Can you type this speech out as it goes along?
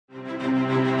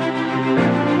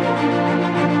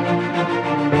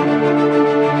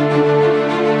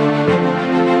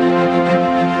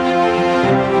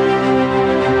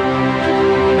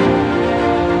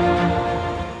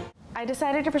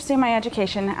pursue my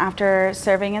education after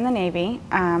serving in the Navy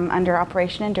under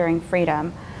Operation Enduring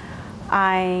Freedom.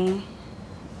 I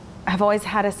have always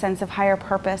had a sense of higher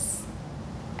purpose,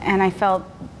 and I felt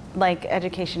like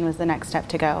education was the next step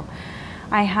to go.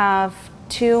 I have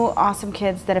two awesome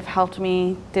kids that have helped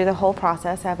me through the whole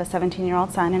process. I have a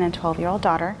 17-year-old son and a 12-year-old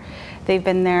daughter. They've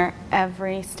been there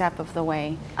every step of the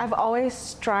way. I've always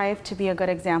strived to be a good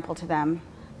example to them,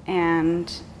 and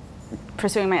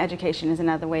pursuing my education is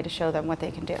another way to show them what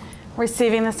they can do.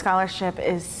 Receiving the scholarship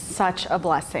is such a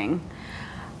blessing.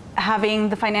 Having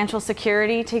the financial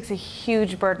security takes a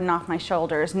huge burden off my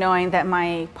shoulders, knowing that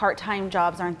my part-time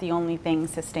jobs aren't the only thing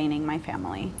sustaining my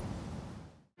family.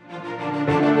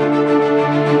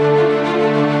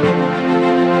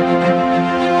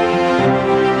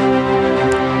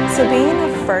 So being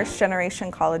a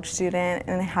first-generation college student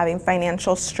and having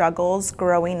financial struggles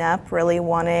growing up, really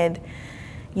wanted,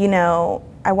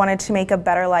 I wanted to make a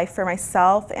better life for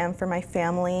myself and for my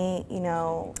family,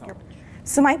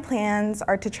 So my plans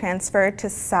are to transfer to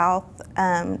South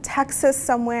Texas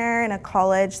somewhere in a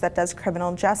college that does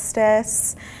criminal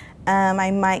justice. I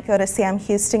might go to Sam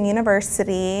Houston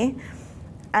University.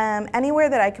 Anywhere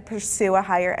that I could pursue a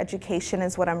higher education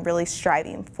is what I'm really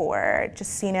striving for.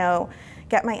 Just,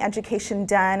 get my education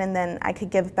done, and then I could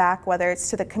give back, whether it's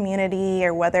to the community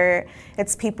or whether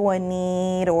it's people in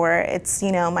need or it's,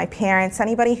 my parents,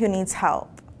 anybody who needs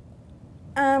help.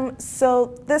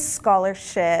 So this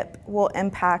scholarship will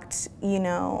impact,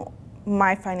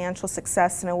 my financial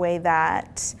success in a way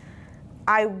that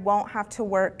I won't have to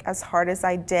work as hard as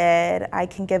I did. I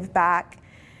can give back,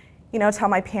 tell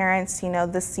my parents, you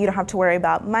don't have to worry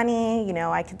about money.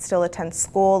 I could still attend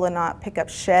school and not pick up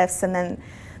shifts. And then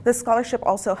the scholarship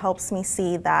also helps me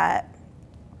see that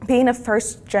being a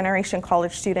first-generation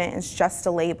college student is just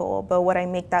a label, but what I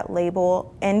make that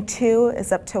label into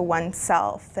is up to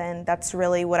oneself, and that's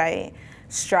really what I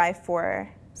strive for.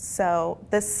 So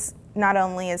this not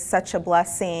only is such a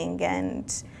blessing, and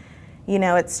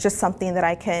it's just something that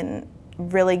I can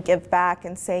really give back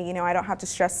and say, I don't have to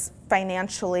stress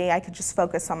financially, I could just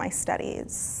focus on my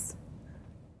studies.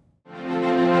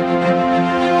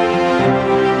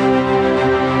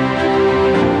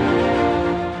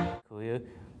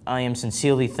 I am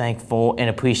sincerely thankful and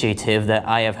appreciative that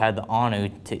I have had the honor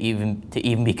to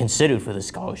even be considered for the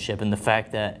scholarship, and the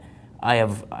fact that I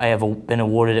have been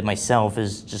awarded it myself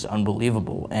is just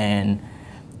unbelievable, and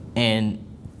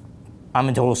I'm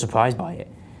in total surprise by it.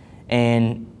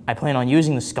 And I plan on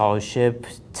using the scholarship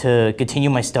to continue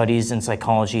my studies in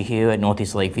psychology here at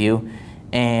Northeast Lakeview,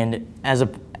 and as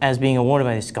being awarded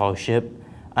by the scholarship,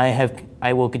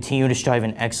 I will continue to strive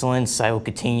in excellence. I will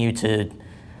continue to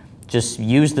just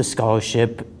use the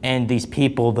scholarship and these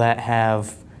people that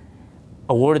have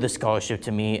awarded the scholarship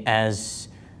to me as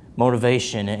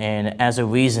motivation and as a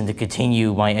reason to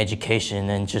continue my education,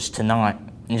 and just to not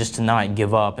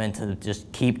give up, and to just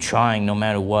keep trying no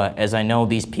matter what, as I know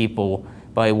these people,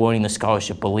 by awarding the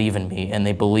scholarship, believe in me, and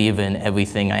they believe in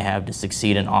everything I have to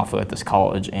succeed and offer at this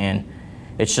college. And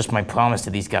it's just my promise to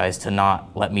these guys to not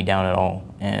let me down at all,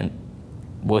 and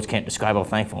words can't describe how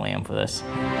thankful I am for this.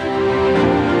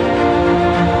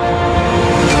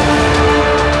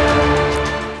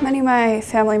 Many of my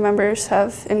family members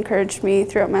have encouraged me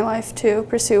throughout my life to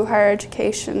pursue higher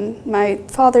education. My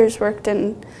father's worked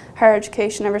in higher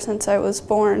education ever since I was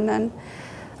born, and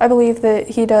I believe that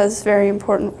he does very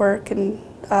important work and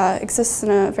exists in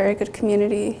a very good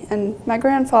community. And my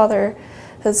grandfather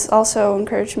has also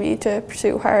encouraged me to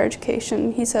pursue higher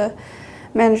education. He's a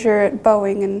manager at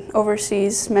Boeing and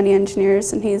oversees many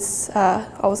engineers, and he's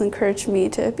always encouraged me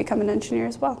to become an engineer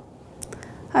as well.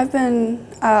 I've been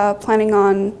planning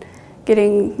on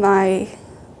getting my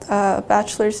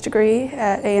bachelor's degree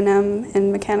at A&M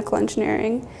in mechanical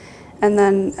engineering, and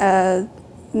then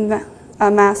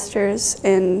a master's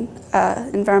in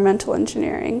environmental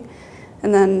engineering.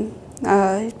 And then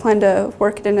I plan to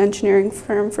work at an engineering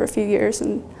firm for a few years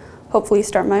and hopefully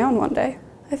start my own one day.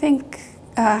 I think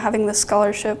having this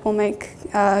scholarship will make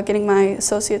getting my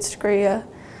associate's degree a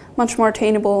much more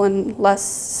attainable and less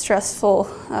stressful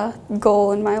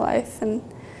goal in my life, and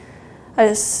I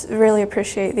just really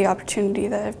appreciate the opportunity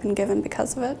that I've been given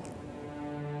because of it.